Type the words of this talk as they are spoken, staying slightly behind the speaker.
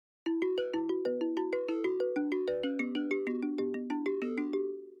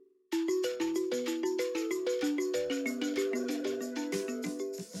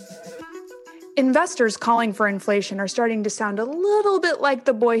Investors calling for inflation are starting to sound a little bit like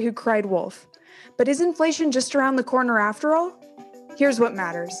the boy who cried wolf. But is inflation just around the corner after all? Here's what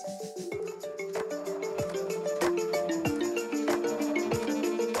matters.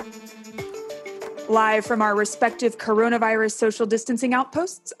 Live from our respective coronavirus social distancing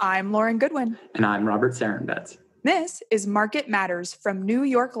outposts, I'm Lauren Goodwin. And I'm Robert Sarenbetz. This is Market Matters from New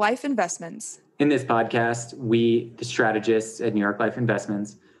York Life Investments. In this podcast, we, the strategists at New York Life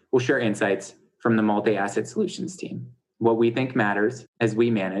Investments, will share insights from the multi-asset solutions team, what we think matters as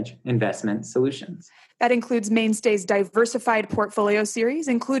we manage investment solutions. That includes Mainstay's diversified portfolio series,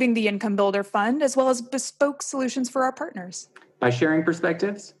 including the Income Builder Fund, as well as bespoke solutions for our partners. By sharing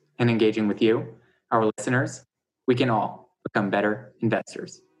perspectives and engaging with you, our listeners, we can all become better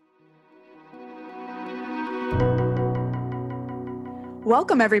investors.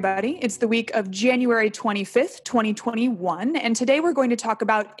 Welcome, everybody. It's the week of January 25th, 2021, and today we're going to talk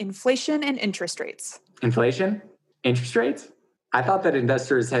about inflation and interest rates. Inflation? Interest rates? I thought that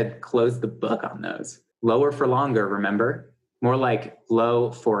investors had closed the book on those. Lower for longer, remember? More like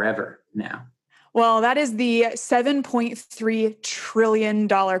low forever now. Well, that is the $7.3 trillion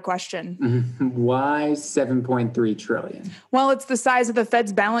question. Why $7.3 trillion? Well, it's the size of the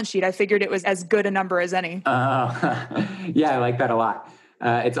Fed's balance sheet. I figured it was as good a number as any. Yeah, I like that a lot.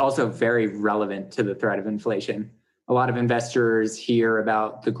 It's also very relevant to the threat of inflation. A lot of investors hear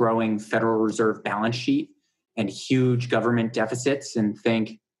about the growing Federal Reserve balance sheet and huge government deficits and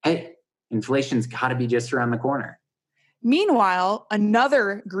think, hey, inflation's got to be just around the corner. Meanwhile,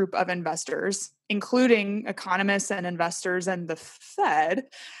 another group of investors, including economists and investors and the Fed,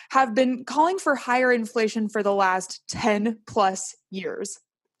 have been calling for higher inflation for the last 10 plus years,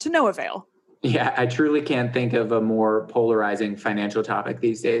 to no avail. Yeah, I truly can't think of a more polarizing financial topic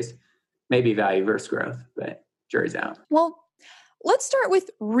these days. Maybe value versus growth, but jury's out. Well, let's start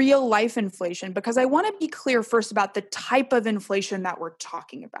with real life inflation, because I want to be clear first about the type of inflation that we're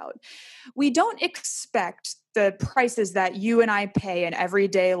talking about. We don't expect the prices that you and I pay in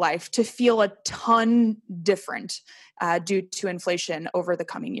everyday life to feel a ton different due to inflation over the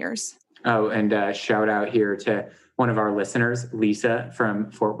coming years. Oh, and shout out here to one of our listeners, Lisa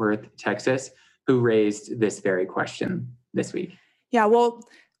from Fort Worth, Texas, who raised this very question this week. Yeah, well,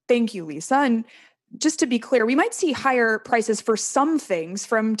 thank you, Lisa. And just to be clear, we might see higher prices for some things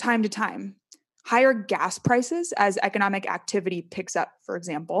from time to time. Higher gas prices as economic activity picks up, for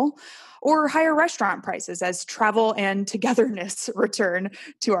example, or higher restaurant prices as travel and togetherness return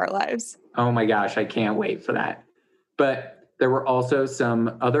to our lives. Oh my gosh, I can't wait for that. But there were also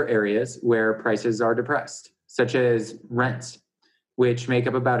some other areas where prices are depressed, such as rents, which make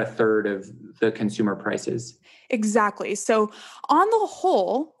up about a third of the consumer prices. Exactly. So on the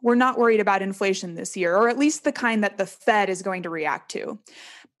whole, we're not worried about inflation this year, or at least the kind that the Fed is going to react to.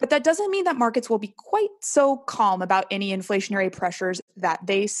 But that doesn't mean that markets will be quite so calm about any inflationary pressures that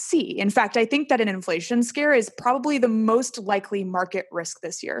they see. In fact, I think that an inflation scare is probably the most likely market risk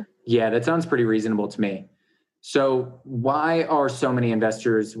this year. Yeah, that sounds pretty reasonable to me. So why are so many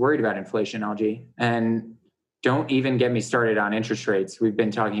investors worried about inflation, LG? And don't even get me started on interest rates. We've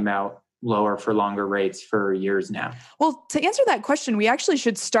been talking about lower for longer rates for years now. Well, to answer that question, we actually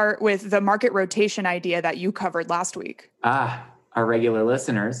should start with the market rotation idea that you covered last week. Our regular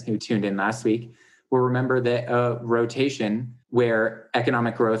listeners who tuned in last week will remember that a rotation where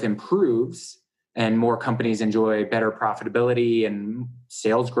economic growth improves and more companies enjoy better profitability and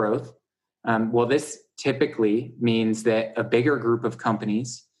sales growth. This typically means that a bigger group of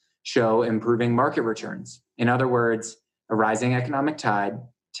companies show improving market returns. In other words, a rising economic tide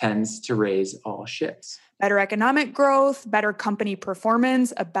tends to raise all ships. Better economic growth, better company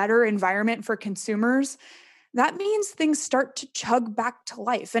performance, a better environment for consumers. That means things start to chug back to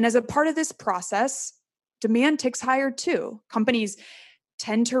life. And as a part of this process, demand ticks higher too. Companies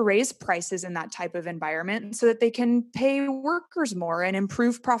tend to raise prices in that type of environment so that they can pay workers more and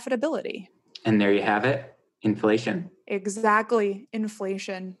improve profitability. And there you have it, inflation. Exactly,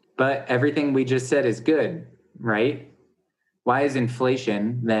 inflation. But everything we just said is good, right? Why is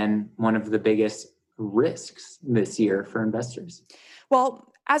inflation then one of the biggest risks this year for investors? Well,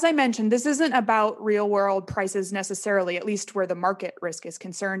 as I mentioned, this isn't about real world prices necessarily, at least where the market risk is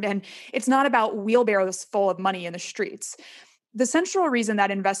concerned. And it's not about wheelbarrows full of money in the streets. The central reason that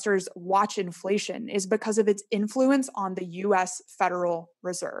investors watch inflation is because of its influence on the U.S. Federal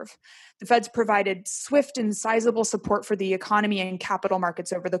Reserve. The Fed's provided swift and sizable support for the economy and capital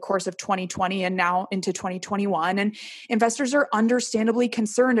markets over the course of 2020 and now into 2021. And investors are understandably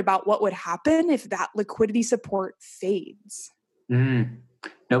concerned about what would happen if that liquidity support fades.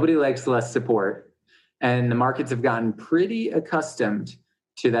 Nobody likes less support. And the markets have gotten pretty accustomed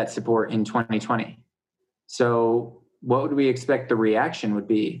to that support in 2020. So what would we expect the reaction would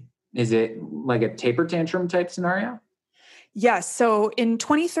be? Is it like a taper tantrum type scenario? Yes. So in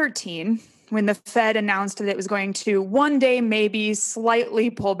 2013, when the Fed announced that it was going to one day maybe slightly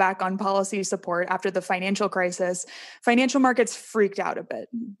pull back on policy support after the financial crisis, financial markets freaked out a bit.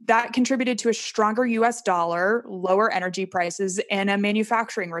 That contributed to a stronger US dollar, lower energy prices, and a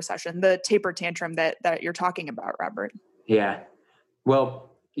manufacturing recession, the taper tantrum that you're talking about, Robert. Yeah.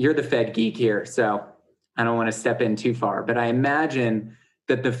 Well, you're the Fed geek here, so I don't want to step in too far, but I imagine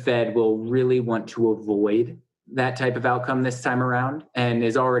that the Fed will really want to avoid that type of outcome this time around and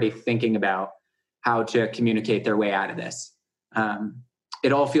is already thinking about how to communicate their way out of this.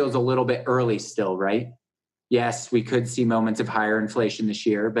 It all feels a little bit early still, right? Yes, we could see moments of higher inflation this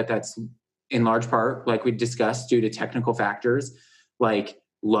year, but that's in large part, like we discussed, due to technical factors like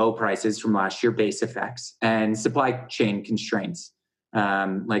low prices from last year, base effects, and supply chain constraints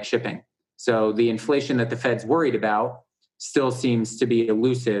like shipping. So the inflation that the Fed's worried about still seems to be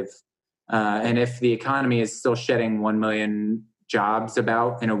elusive. And if the economy is still shedding 1 million jobs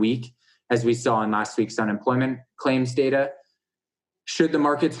about in a week, as we saw in last week's unemployment claims data, should the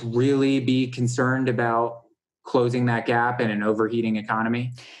markets really be concerned about closing that gap in an overheating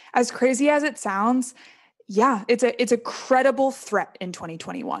economy? As crazy as it sounds, yeah, it's a credible threat in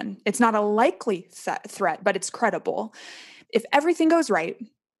 2021. It's not a likely threat, but it's credible. If everything goes right,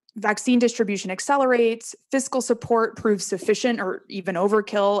 vaccine distribution accelerates, fiscal support proves sufficient or even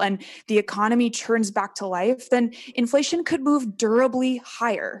overkill, and the economy churns back to life, then inflation could move durably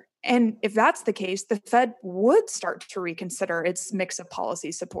higher. And if that's the case, the Fed would start to reconsider its mix of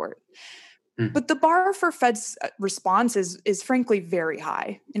policy support. But the bar for Fed's response is frankly very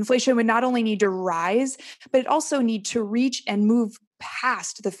high. Inflation would not only need to rise, but it also need to reach and move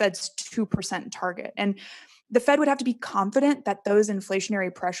past the Fed's 2% target. And the Fed would have to be confident that those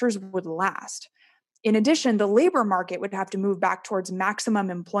inflationary pressures would last. In addition, the labor market would have to move back towards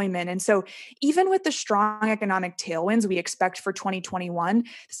maximum employment. And so, even with the strong economic tailwinds we expect for 2021,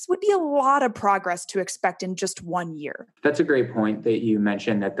 this would be a lot of progress to expect in just 1 year. That's a great point that you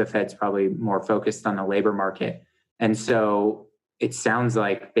mentioned, that the Fed's probably more focused on the labor market. And so it sounds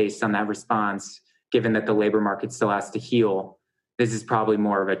like, based on that response, given that the labor market still has to heal, this is probably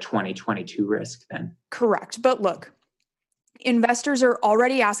more of a 2022 risk then. Correct. But look, investors are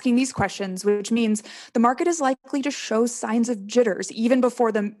already asking these questions, which means the market is likely to show signs of jitters even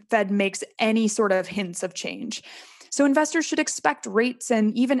before the Fed makes any sort of hints of change. So investors should expect rates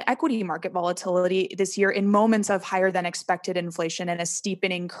and even equity market volatility this year in moments of higher than expected inflation and a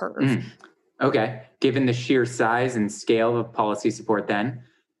steepening curve. Okay. Given the sheer size and scale of policy support then,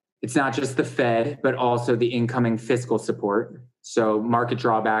 it's not just the Fed, but also the incoming fiscal support. So market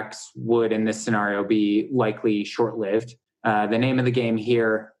drawbacks would, in this scenario, be likely short-lived. The name of the game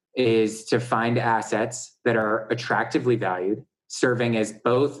here is to find assets that are attractively valued, serving as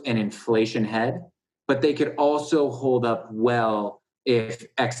both an inflation head, but they could also hold up well if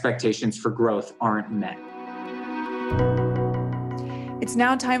expectations for growth aren't met. It's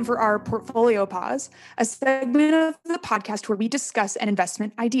now time for our Portfolio Pause, a segment of the podcast where we discuss an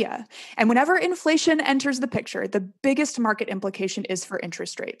investment idea. And whenever inflation enters the picture, the biggest market implication is for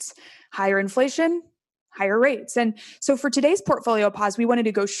interest rates. Higher inflation, higher rates. And so for today's Portfolio Pause, we wanted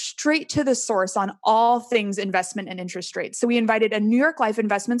to go straight to the source on all things investment and interest rates. So we invited a New York Life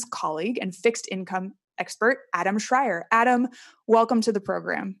Investments colleague and fixed income expert, Adam Schreier. Adam, welcome to the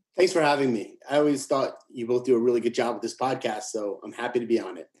program. Thanks for having me. I always thought you both do a really good job with this podcast, so I'm happy to be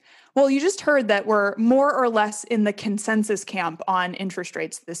on it. Well, you just heard that we're more or less in the consensus camp on interest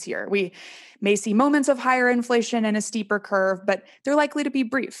rates this year. We may see moments of higher inflation and a steeper curve, but they're likely to be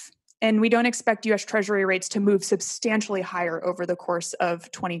brief. And we don't expect U.S. Treasury rates to move substantially higher over the course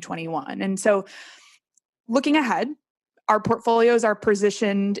of 2021. And so looking ahead, our portfolios are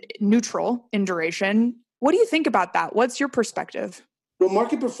positioned neutral in duration. What do you think about that? What's your perspective? Well,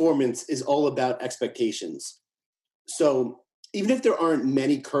 market performance is all about expectations. So even if there aren't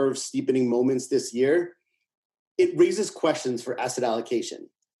many curve steepening moments this year, it raises questions for asset allocation.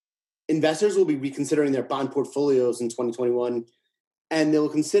 Investors will be reconsidering their bond portfolios in 2021, and they'll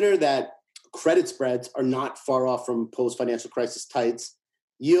consider that credit spreads are not far off from post-financial crisis tights.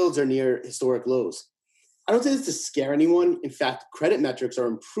 Yields are near historic lows. I don't say this to scare anyone. In fact, credit metrics are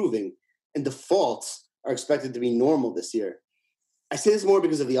improving, and defaults are expected to be normal this year. I say this more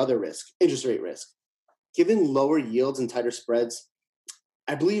because of the other risk, interest rate risk. Given lower yields and tighter spreads,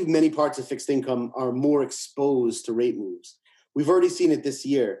 I believe many parts of fixed income are more exposed to rate moves. We've already seen it this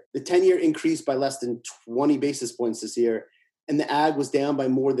year. The 10-year increased by less than 20 basis points this year, and the ag was down by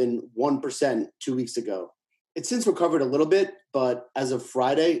more than 1% 2 weeks ago. It's since recovered a little bit, but as of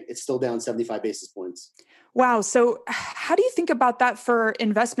Friday, it's still down 75 basis points. Wow. So how do you think about that for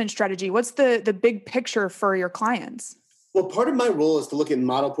investment strategy? What's the big picture for your clients? Well, part of my role is to look at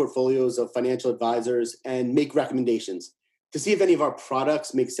model portfolios of financial advisors and make recommendations to see if any of our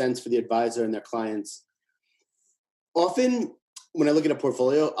products make sense for the advisor and their clients. Often, when I look at a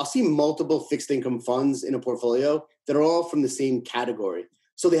portfolio, I'll see multiple fixed income funds in a portfolio that are all from the same category.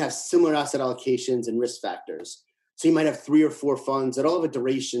 So they have similar asset allocations and risk factors. So you might have 3 or 4 funds that all have a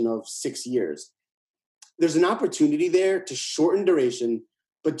duration of 6 years. There's an opportunity there to shorten duration,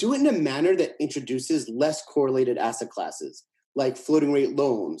 but do it in a manner that introduces less correlated asset classes, like floating rate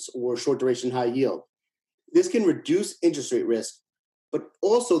loans or short duration high yield. This can reduce interest rate risk, but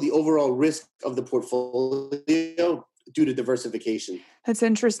also the overall risk of the portfolio due to diversification. That's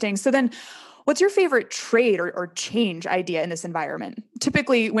interesting. So then what's your favorite trade or change idea in this environment?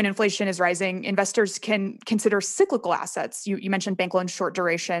 Typically, when inflation is rising, investors can consider cyclical assets. You mentioned bank loans, short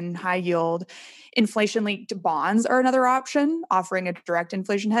duration, high yield. Inflation-linked bonds are another option, offering a direct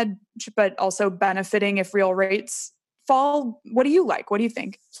inflation hedge, but also benefiting if real rates fall. What do you like? What do you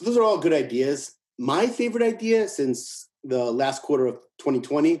think? So those are all good ideas. My favorite idea since the last quarter of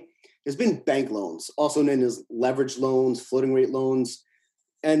 2020 has been bank loans, also known as leveraged loans, floating rate loans.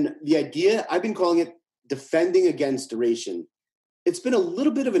 And the idea, I've been calling it defending against duration. It's been a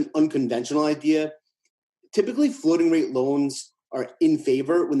little bit of an unconventional idea. Typically, floating rate loans are in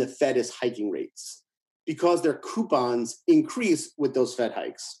favor when the Fed is hiking rates because their coupons increase with those Fed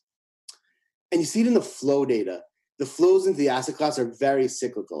hikes. And you see it in the flow data. The flows into the asset class are very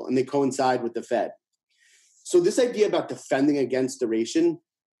cyclical and they coincide with the Fed. So this idea about defending against duration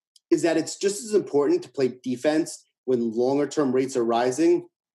is that it's just as important to play defense when longer term rates are rising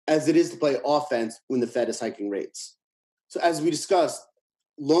as it is to play offense when the Fed is hiking rates. So as we discussed,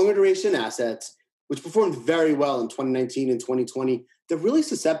 longer duration assets, which performed very well in 2019 and 2020, they're really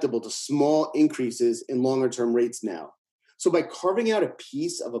susceptible to small increases in longer term rates now. So by carving out a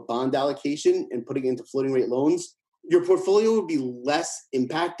piece of a bond allocation and putting it into floating rate loans, your portfolio would be less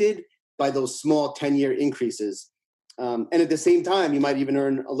impacted by those small 10-year increases. And at the same time, you might even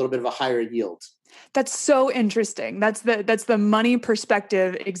earn a little bit of a higher yield. That's so interesting. That's the money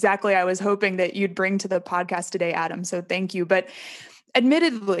perspective exactly I was hoping that you'd bring to the podcast today, Adam. So thank you. But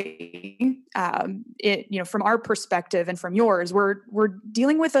admittedly, from our perspective and from yours, we're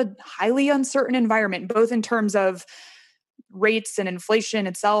dealing with a highly uncertain environment, both in terms of rates and inflation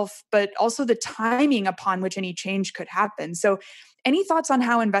itself, but also the timing upon which any change could happen. So any thoughts on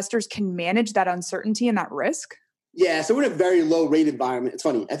how investors can manage that uncertainty and that risk? Yeah, so we're in a very low rate environment. It's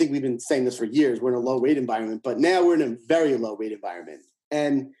funny. I think we've been saying this for years. We're in a low rate environment, but now we're in a very low rate environment.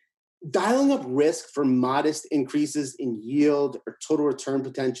 And dialing up risk for modest increases in yield or total return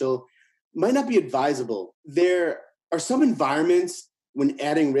potential might not be advisable. There are some environments when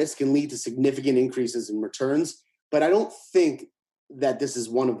adding risk can lead to significant increases in returns, but I don't think that this is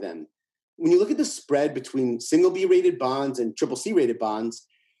one of them. When you look at the spread between single B rated bonds and triple C rated bonds,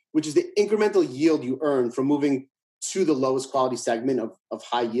 which is the incremental yield you earn from moving to the lowest quality segment of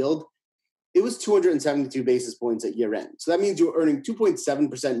high yield, it was 272 basis points at year end. So that means you're earning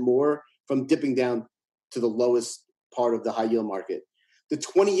 2.7% more from dipping down to the lowest part of the high yield market. The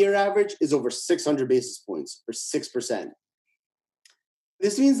 20-year average is over 600 basis points, or 6%.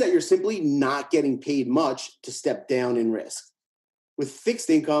 This means that you're simply not getting paid much to step down in risk. With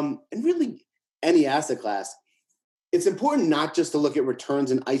fixed income, and really any asset class, it's important not just to look at returns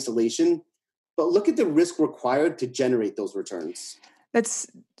in isolation, but look at the risk required to generate those returns. That's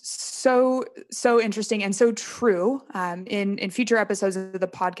so interesting and so true. In future episodes of the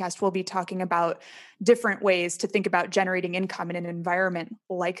podcast, we'll be talking about different ways to think about generating income in an environment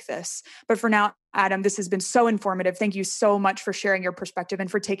like this. But for now, Adam, this has been so informative. Thank you so much for sharing your perspective and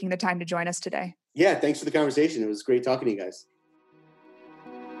for taking the time to join us today. Yeah, thanks for the conversation. It was great talking to you guys.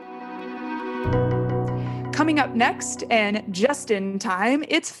 Coming up next, and just in time,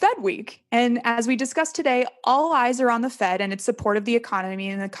 it's Fed Week. And as we discussed today, all eyes are on the Fed and its support of the economy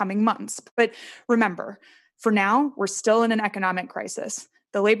in the coming months. But remember, for now, we're still in an economic crisis.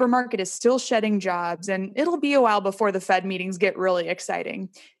 The labor market is still shedding jobs, and it'll be a while before the Fed meetings get really exciting,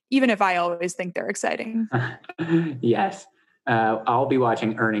 even if I always think they're exciting. Yes. I'll be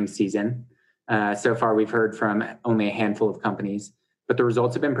watching earnings season. So far, we've heard from only a handful of companies, but the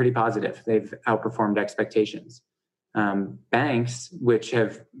results have been pretty positive. They've outperformed expectations. Banks, which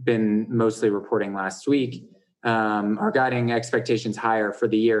have been mostly reporting last week, are guiding expectations higher for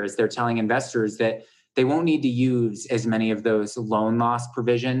the year as they're telling investors that they won't need to use as many of those loan loss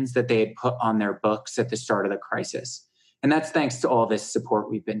provisions that they had put on their books at the start of the crisis. And that's thanks to all this support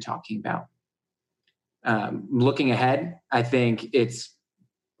we've been talking about. Looking ahead, I think it's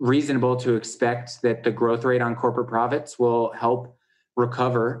reasonable to expect that the growth rate on corporate profits will help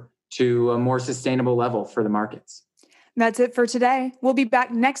recover to a more sustainable level for the markets. That's it for today. We'll be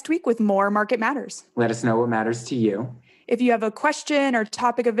back next week with more Market Matters. Let us know what matters to you. If you have a question or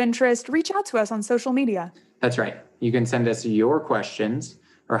topic of interest, reach out to us on social media. That's right. You can send us your questions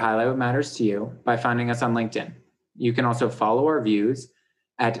or highlight what matters to you by finding us on LinkedIn. You can also follow our views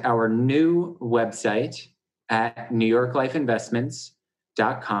at our new website at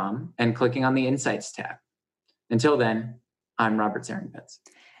newyorklifeinvestments.com and clicking on the Insights tab. Until then, I'm Robert Sarenpetz.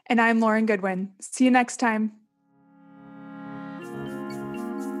 And I'm Lauren Goodwin. See you next time.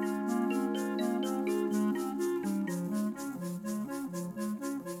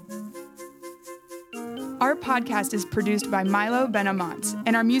 Our podcast is produced by Milo Benamont,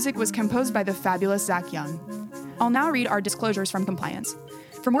 and our music was composed by the fabulous Zach Young. I'll now read our disclosures from compliance.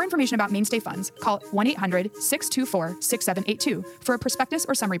 For more information about mainstay funds, call 1-800-624-6782 for a prospectus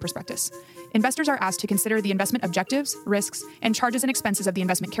or summary prospectus. Investors are asked to consider the investment objectives, risks, and charges and expenses of the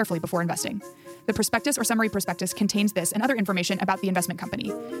investment carefully before investing. The prospectus or summary prospectus contains this and other information about the investment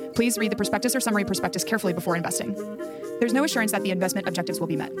company. Please read the prospectus or summary prospectus carefully before investing. There's no assurance that the investment objectives will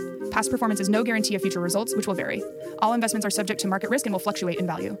be met. Past performance is no guarantee of future results, which will vary. All investments are subject to market risk and will fluctuate in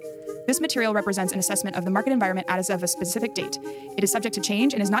value. This material represents an assessment of the market environment as of a specific date. It is subject to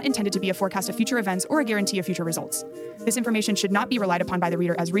change and is not intended to be a forecast of future events or a guarantee of future results. This information should not be relied upon by the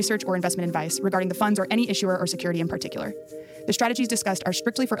reader as research or investment advice regarding the funds or any issuer or security in particular. The strategies discussed are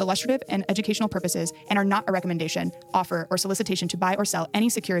strictly for illustrative and educational purposes and are not a recommendation, offer, or solicitation to buy or sell any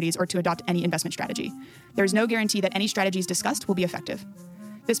securities or to adopt any investment strategy. There is no guarantee that any strategies discussed will be effective.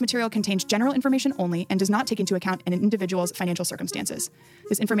 This material contains general information only and does not take into account an individual's financial circumstances.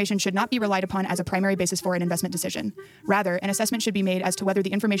 This information should not be relied upon as a primary basis for an investment decision. Rather, an assessment should be made as to whether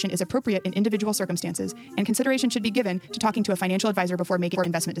the information is appropriate in individual circumstances, and consideration should be given to talking to a financial advisor before making an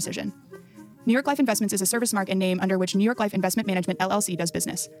investment decision. New York Life Investments is a service mark and name under which New York Life Investment Management, LLC does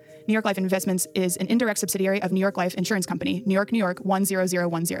business. New York Life Investments is an indirect subsidiary of New York Life Insurance Company, New York, New York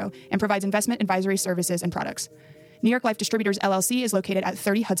 10010, and provides investment advisory services and products. New York Life Distributors, LLC is located at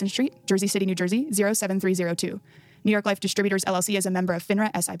 30 Hudson Street, Jersey City, New Jersey, 07302. New York Life Distributors, LLC is a member of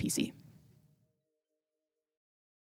FINRA SIPC.